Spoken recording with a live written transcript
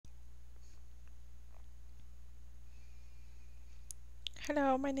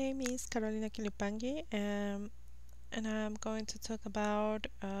Hello, my name is Quillupangui, and I'm going to talk about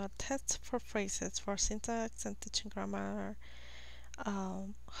tests for phrases for syntax and teaching grammar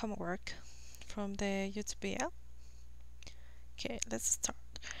homework from the UTPL. Okay, let's start.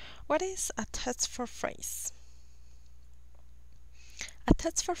 What is a test for phrase? A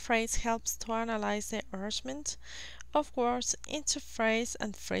test for phrase helps to analyze the arrangement of words into phrase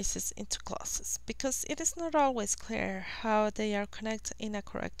and phrases into clauses because it is not always clear how they are connected in a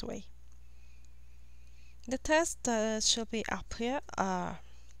correct way. The tests that should be applied are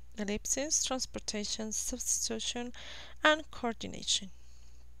ellipsis, transportation, substitution, and coordination.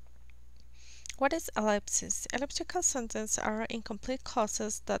 What is ellipsis? Elliptical sentences are incomplete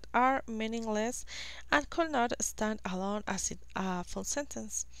clauses that are meaningless and could not stand alone as a full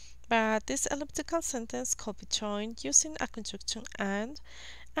sentence. But this elliptical sentence could be joined using a conjunction and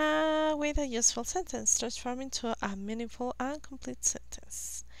with a useful sentence, transforming to a meaningful and complete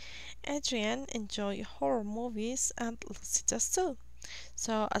sentence. Adrian enjoys horror movies and Lucy does too.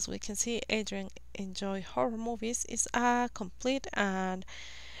 So as we can see, Adrian enjoy horror movies is a complete and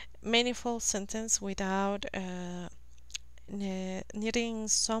meaningful sentence without needing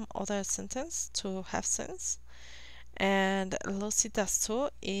some other sentence to have sense. And Lucy does too.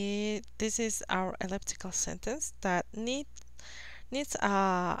 This is our elliptical sentence that needs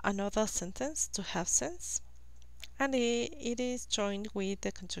another sentence to have sense. And it is joined with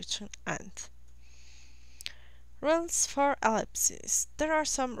the conjunction and. Rules for ellipses. There are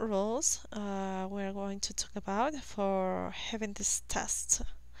some rules we're going to talk about for having this test.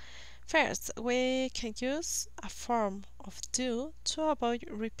 First, we can use a form of do to avoid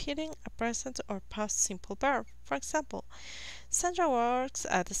repeating a present or past simple verb. For example, Sandra works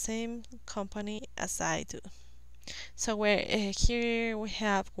at the same company as I do. So here we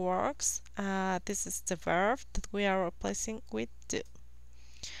have works. This is the verb that we are replacing with do.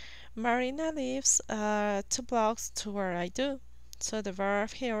 Marina lives 2 blocks to where I do. So the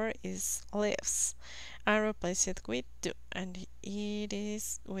verb here is lives. I replace it with do, and it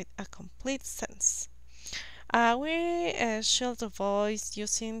is with a complete sense. We should avoid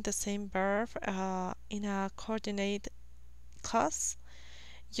using the same verb in a coordinate clause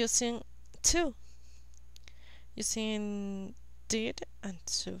using to. Using did and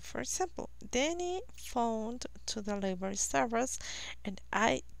to. For example, Danny phoned to the library service and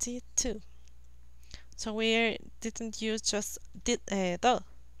I did too. So we didn't use just did though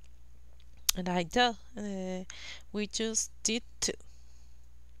and I do. We just did too.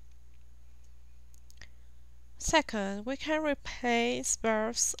 Second, we can replace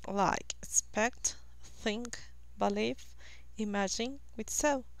verbs like expect, think, believe, imagine with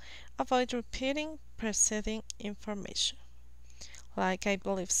so. Avoid repeating preceding information. Like I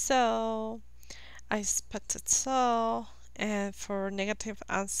believe so, I expected so, and for negative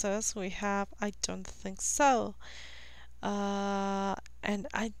answers we have I don't think so, and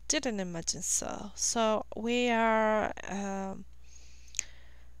I didn't imagine so. So we are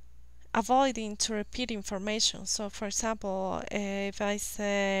avoiding to repeat information. So for example, if I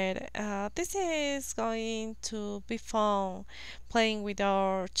said this is going to be fun playing with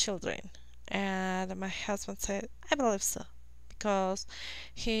our children, and my husband said I believe so, because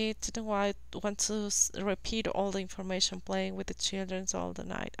he didn't want to repeat all the information playing with the children all the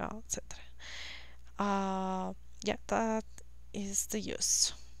night, etc. Yeah, that is the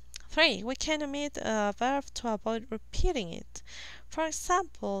use. 3. We can omit a verb to avoid repeating it. For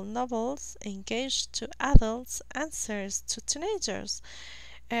example, novels engage to adults, answers to teenagers.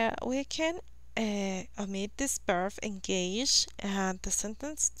 We can omit this verb engage and the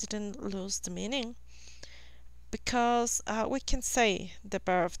sentence didn't lose the meaning, because we can say the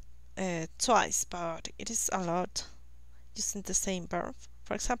verb twice, but it is allowed using the same verb.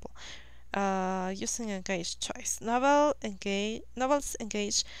 For example, using engage twice. Novels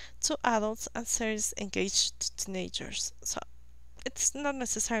engage to adults and series engage to teenagers. So it's not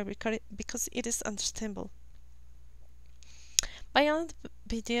necessary because it is understandable. Violent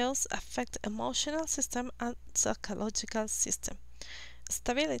videos affect emotional system and psychological system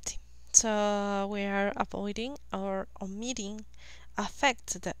stability. So we are avoiding or omitting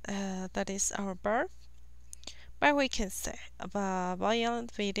affect that is our verb. But we can say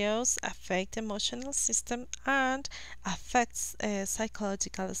violent videos affect emotional system and affects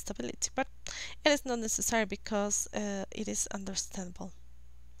psychological stability, but it is not necessary because it is understandable.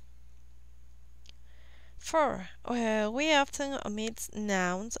 4. We often omit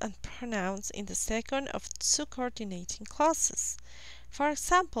nouns and pronouns in the second of 2 coordinating clauses. For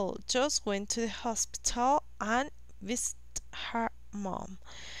example, Joss went to the hospital and visited her mom.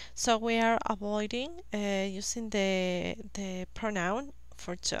 So we are avoiding using the pronoun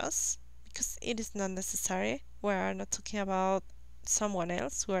for just because it is not necessary. We are not talking about someone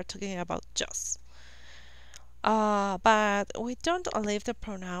else, we are talking about just. But we don't leave the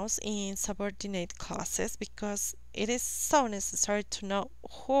pronouns in subordinate clauses because it is so necessary to know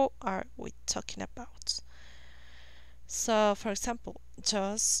who are we talking about. So, for example,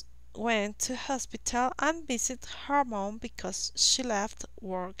 just went to hospital and visit her mom because she left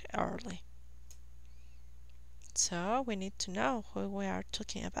work early. So we need to know who we are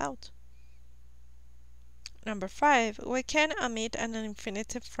talking about. Number 5, we can omit an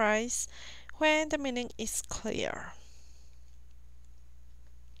infinitive phrase when the meaning is clear.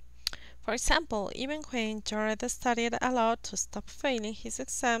 For example, even when Jared studied a lot to stop failing his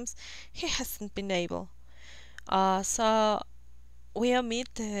exams, he hasn't been able. So we omit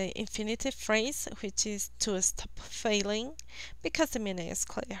the infinitive phrase, which is to stop failing, because the meaning is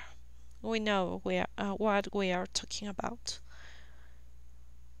clear. We know what we are talking about.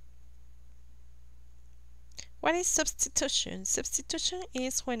 What is substitution? Substitution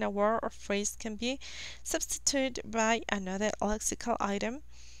is when a word or phrase can be substituted by another lexical item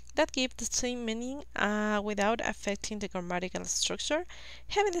that gives the same meaning without affecting the grammatical structure,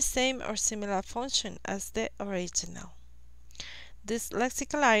 having the same or similar function as the original. These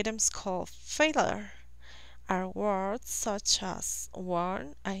lexical items called failure are words such as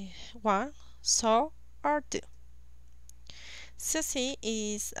want, so, or do. Susie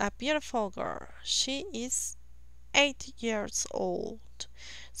is a beautiful girl. She is 8 years old.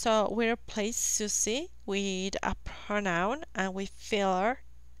 So we replace Susie with a pronoun and we fill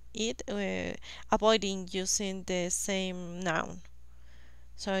it, avoiding using the same noun.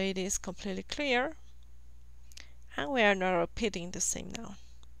 So it is completely clear and we are not repeating the same noun.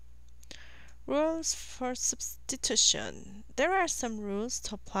 Rules for substitution. There are some rules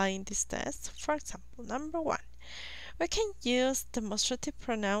to apply in this test. For example, number 1, we can use demonstrative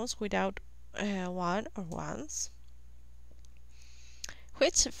pronouns without one or ones.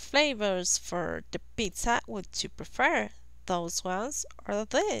 Which flavors for the pizza would you prefer? Those ones or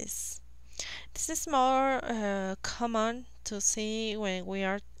this? This is more common to see when we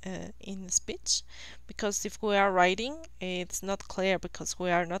are in speech, because if we are writing, it's not clear because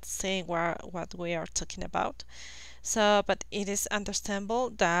we are not saying what we are talking about. So, but it is understandable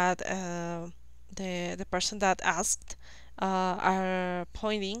that the person that asked are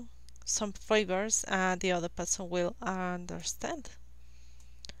pointing some flavors, and the other person will understand.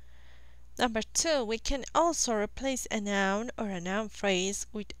 Number 2, we can also replace a noun or a noun phrase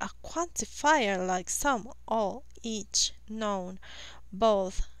with a quantifier like some, all, each, none,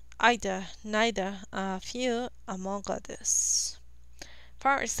 both, either, neither, a few, among others.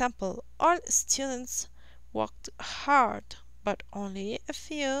 For example, all students worked hard, but only a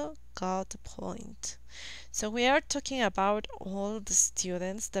few got a point. So we are talking about all the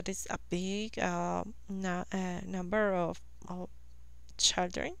students. That is a big number of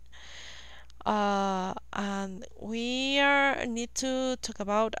children. And we need to talk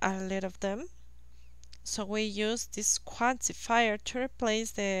about a lot of them. So we use this quantifier to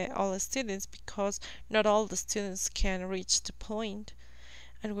replace all the students because not all the students can reach the point,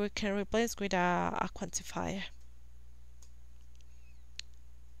 and we can replace with a quantifier.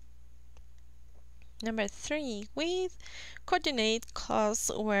 Number 3, with coordinate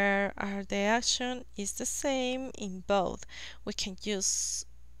clause where the action is the same in both. We can use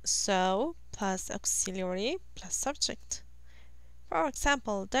so plus auxiliary plus subject. For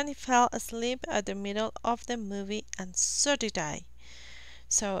example, Danny fell asleep at the middle of the movie and so did I.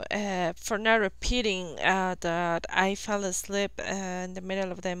 So for not repeating that I fell asleep in the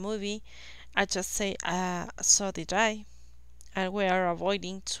middle of the movie, I just say so did I. And we are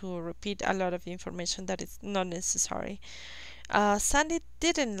avoiding to repeat a lot of information that is not necessary. Sandy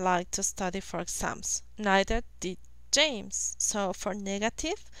didn't like to study for exams. Neither did James. So for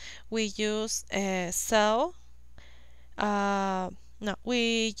negative, we use so. No,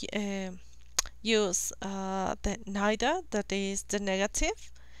 we use the neither, that is the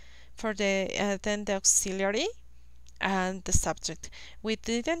negative, for the then the auxiliary and the subject. We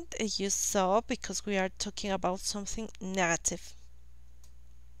didn't use so because we are talking about something negative.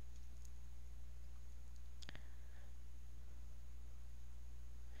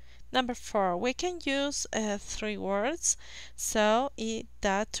 Number 4, we can use 3 words, so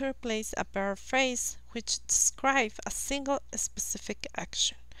that to replace a verb phrase which describe a single specific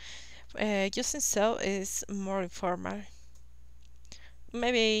action. Using so is more informal.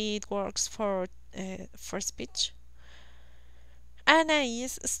 Maybe it works for speech. Anais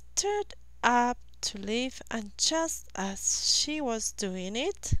stood up to leave, and just as she was doing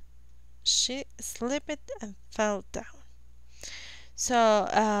it, she slipped and fell down. So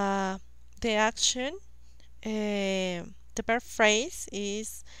the action, the verb phrase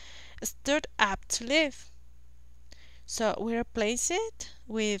is stood up to leave. So we replace it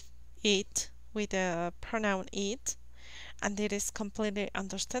with the pronoun it, and it is completely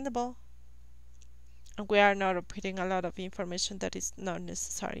understandable. And we are not repeating a lot of information that is not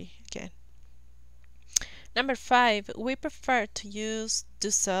necessary again. Number 5, we prefer to use do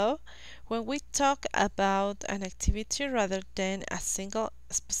so when we talk about an activity rather than a single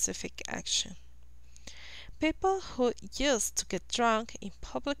specific action. People who used to get drunk in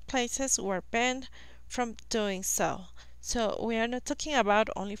public places were banned from doing so. So we are not talking about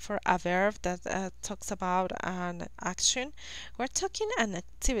only for a verb that talks about an action. We're talking an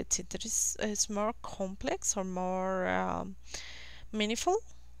activity that is more complex or more meaningful.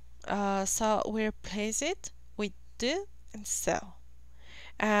 So we replace it with do and so.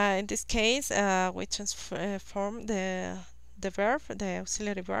 In this case, we transform the verb, the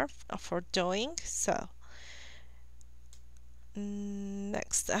auxiliary verb for doing so.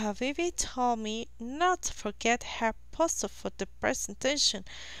 Next, Vivi told me not to forget her poster for the presentation,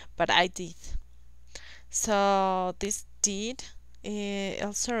 but I did. So this did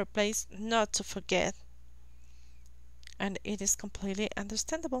also replace not to forget, and it is completely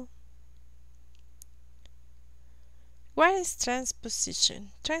understandable. What is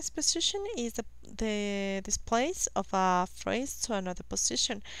transposition? Transposition is the displace of a phrase to another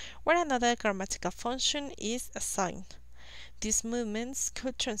position where another grammatical function is assigned. These movements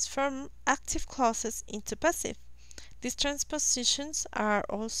could transform active clauses into passive. These transpositions are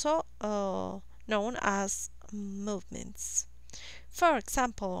also known as movements. For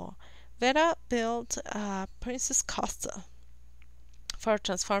example, Vera built a princess castle. For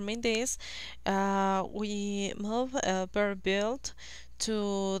transforming this, we move verb built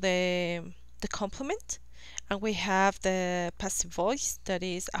to the complement, and we have the passive voice that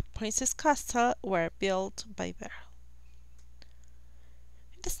is a princess castle were built by Vera.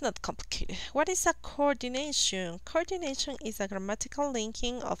 It's not complicated. What is a coordination? Coordination is a grammatical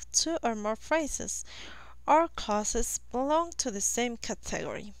linking of two or more phrases or clauses belong to the same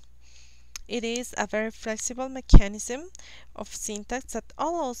category. It is a very flexible mechanism of syntax that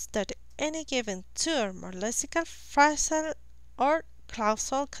allows that any given two or more lexical, phrasal, or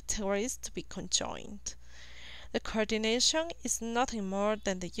clausal categories to be conjoined. The coordination is nothing more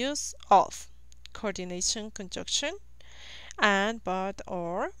than the use of coordination conjunction and but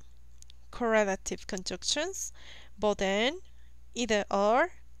or, correlative conjunctions, both and, either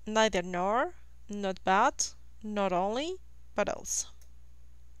or, neither nor, not but, not only, but also.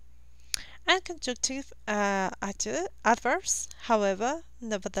 And conjunctive adverbs, however,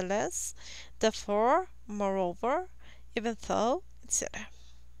 nevertheless, therefore, moreover, even though, etc.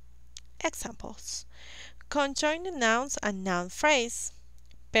 Examples: conjoining nouns and noun phrase.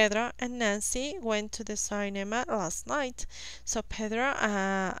 Pedro and Nancy went to the cinema last night. So Pedro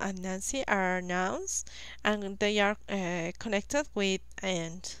and Nancy are nouns, and they are connected with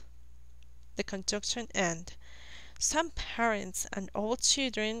and, the conjunction and. Some parents and all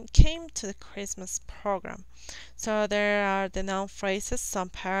children came to the Christmas program. So there are the noun phrases some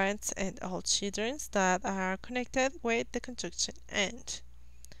parents and all children that are connected with the conjunction and.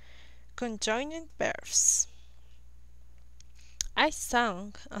 Conjoining verbs. I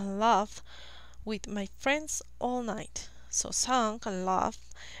sang and laughed with my friends all night. So sang and laugh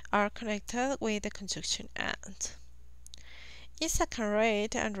are connected with the conjunction and. Isa can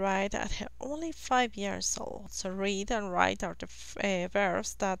read and write at her only 5 years old. So read and write are the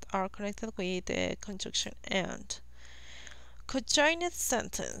verbs that are connected with the conjunction and. Conjoined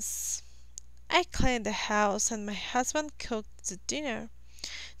sentence. I cleaned the house and my husband cooked the dinner.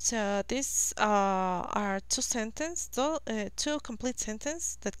 So these are two complete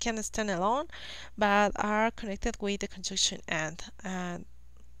sentences that can stand alone, but are connected with the conjunction and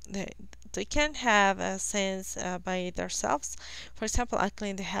they can have a sense by themselves. For example, I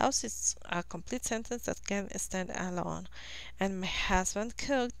clean the house is a complete sentence that can stand alone, and my husband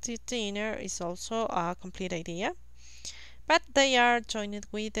cooked the dinner is also a complete idea, but they are joined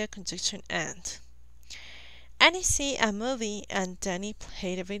with the conjunction and. Annie see a movie and Danny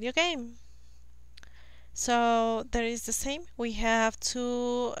played a video game. So there is the same. We have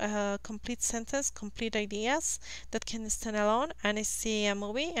two complete sentence, complete ideas that can stand alone. Annie see a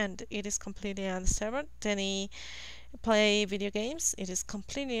movie and it is completely understandable. Danny play video games. It is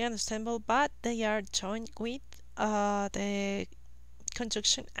completely understandable, but they are joined with the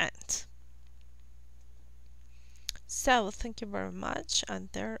conjunction and. So thank you very much, and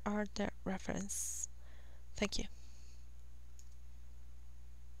there are the reference. Thank you.